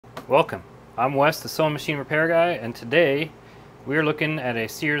Welcome. I'm Wes, the sewing machine repair guy, and today we're looking at a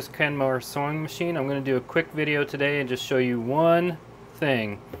Sears Kenmore sewing machine. I'm going to do a quick video today and just show you one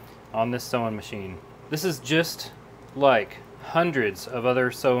thing on this sewing machine. This is just like hundreds of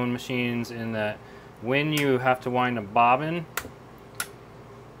other sewing machines in that when you have to wind a bobbin,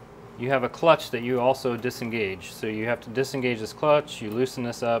 you have a clutch that you also disengage. So you have to disengage this clutch, you loosen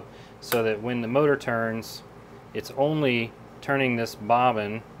this up so that when the motor turns, it's only turning this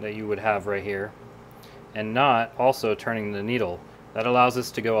bobbin that you would have right here and not also turning the needle. That allows us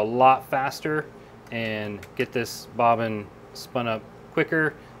to go a lot faster and get this bobbin spun up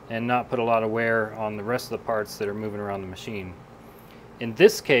quicker and not put a lot of wear on the rest of the parts that are moving around the machine. In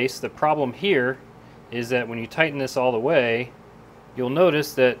this case, the problem here is that when you tighten this all the way, you'll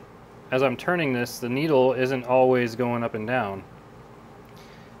notice that as I'm turning this, the needle isn't always going up and down.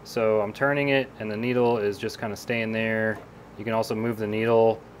 So I'm turning it and the needle is just kind of staying there. You can also move the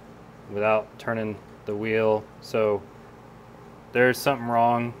needle without turning the wheel. So there's something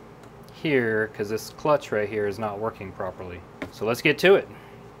wrong here because this clutch right here is not working properly. So let's get to it.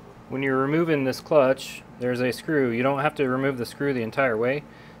 When you're removing this clutch, there's a screw. You don't have to remove the screw the entire way.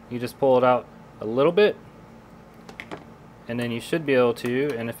 You just pull it out a little bit and then you should be able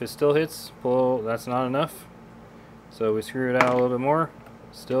to, and if it still hits, pull. That's not enough. So we screw it out a little bit more.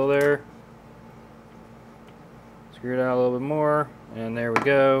 Still there. Screw it out a little bit more, and there we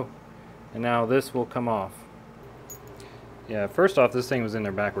go. And now this will come off. Yeah, first off, this thing was in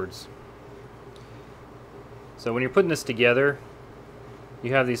there backwards. So when you're putting this together,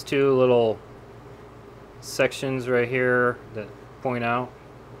 you have these two little sections right here that point out.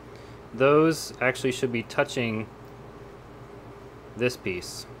 Those actually should be touching this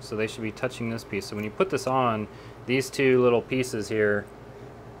piece. So they should be touching this piece. So when you put this on, these two little pieces here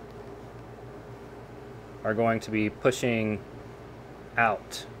are going to be pushing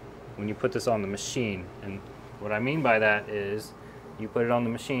out when you put this on the machine. And what I mean by that is you put it on the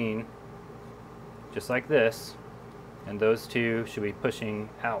machine just like this, and those two should be pushing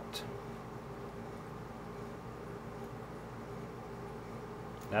out.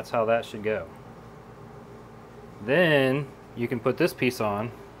 That's how that should go. Then you can put this piece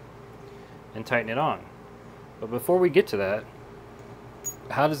on and tighten it on. But before we get to that,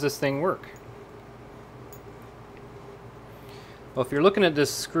 how does this thing work? Well, if you're looking at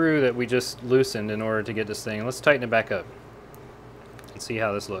this screw that we just loosened in order to get this thing, let's tighten it back up and see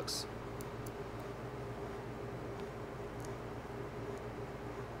how this looks.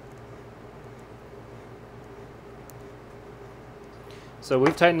 So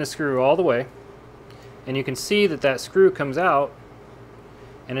we've tightened the screw all the way, and you can see that that screw comes out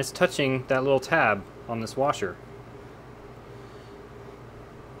and it's touching that little tab on this washer.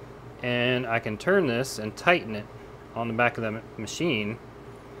 And I can turn this and tighten it on the back of the machine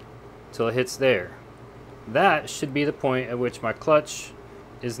till it hits there. That should be the point at which my clutch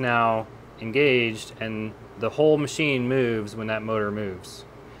is now engaged and the whole machine moves when that motor moves.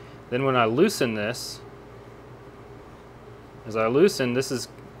 Then when I loosen this, as I loosen, this is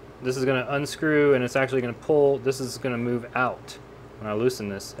going to unscrew and it's actually going to pull. This is going to move out when I loosen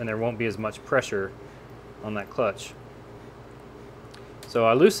this, and there won't be as much pressure on that clutch. So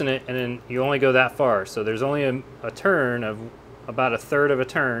I loosen it, and then you only go that far. So there's only a turn of about a third of a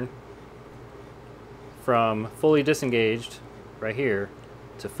turn from fully disengaged right here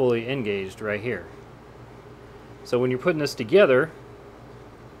to fully engaged right here. So when you're putting this together,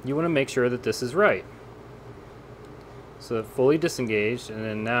 you want to make sure that this is right. So fully disengaged, and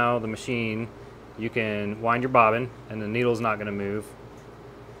then now the machine, you can wind your bobbin, and the needle's not going to move,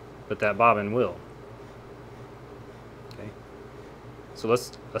 but that bobbin will. So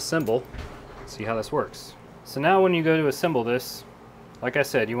let's assemble, see how this works. So now when you go to assemble this, like I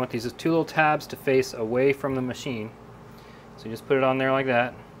said, you want these two little tabs to face away from the machine. So you just put it on there like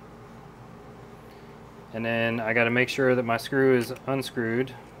that. And then I got to make sure that my screw is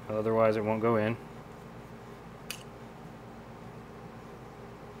unscrewed, otherwise it won't go in.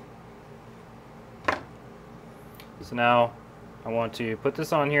 So now I want to put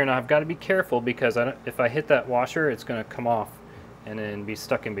this on here, and I've got to be careful because if I hit that washer, it's going to come off and then be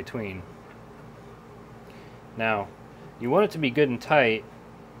stuck in between. Now, you want it to be good and tight,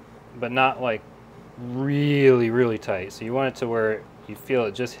 but not like really, really tight. So you want it to where you feel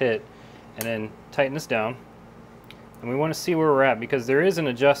it just hit, and then tighten this down. And we want to see where we're at because there is an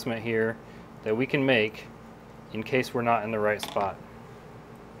adjustment here that we can make in case we're not in the right spot.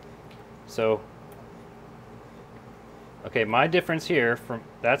 So, okay, my difference here from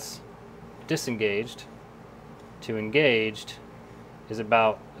that's disengaged to engaged is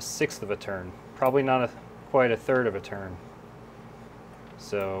about 1/6 of a turn, probably not quite 1/3 of a turn.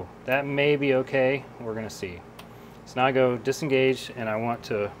 So that may be okay. We're gonna see. So now I go disengage and I want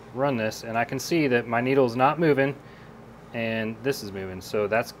to run this, and I can see that my needle is not moving and this is moving. So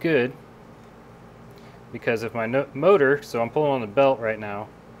that's good, because if my motor, so I'm pulling on the belt right now,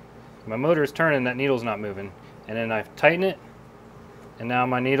 my motor is turning, that needle's not moving. And then I tighten it, and now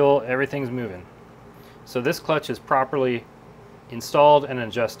my needle, everything's moving. So this clutch is properly installed and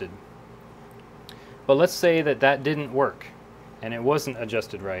adjusted. But let's say that that didn't work and it wasn't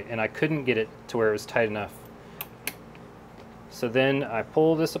adjusted right and I couldn't get it to where it was tight enough. So then I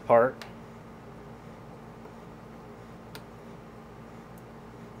pull this apart.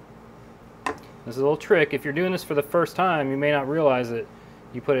 This is a little trick. If you're doing this for the first time, you may not realize that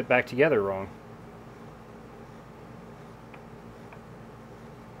you put it back together wrong.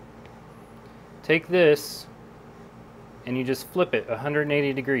 Take this and you just flip it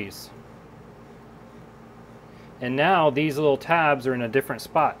 180 degrees. And now these little tabs are in a different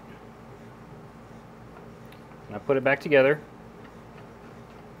spot. And I put it back together,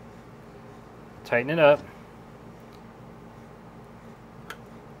 tighten it up.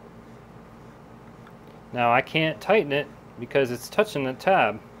 Now I can't tighten it because it's touching the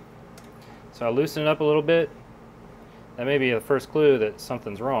tab. So I loosen it up a little bit. That may be the first clue that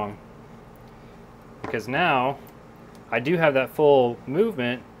something's wrong. Because now I do have that full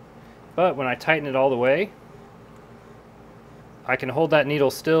movement, but when I tighten it all the way, I can hold that needle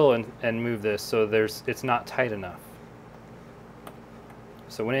still and move this, so it's not tight enough.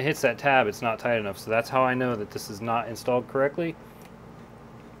 So when it hits that tab, it's not tight enough. So that's how I know that this is not installed correctly.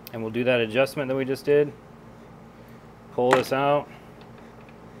 And we'll do that adjustment that we just did. Pull this out.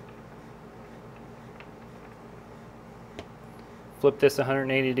 Flip this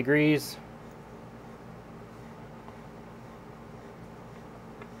 180 degrees.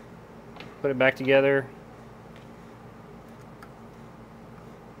 Put it back together.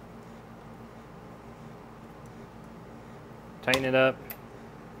 Tighten it up,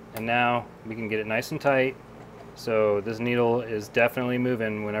 and now we can get it nice and tight. So this needle is definitely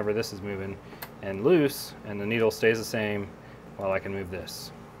moving whenever this is moving, and loose, and the needle stays the same while I can move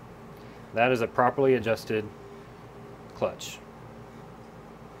this. That is a properly adjusted clutch.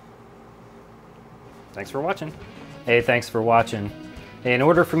 Thanks for watching. Hey, thanks for watching. Hey, in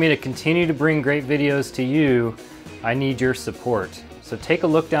order for me to continue to bring great videos to you, I need your support. So take a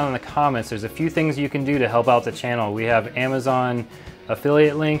look down in the comments. There's a few things you can do to help out the channel. We have Amazon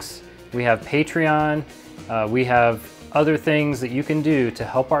affiliate links, we have Patreon, we have other things that you can do to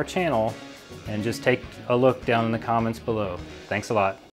help our channel, and just take a look down in the comments below. Thanks a lot.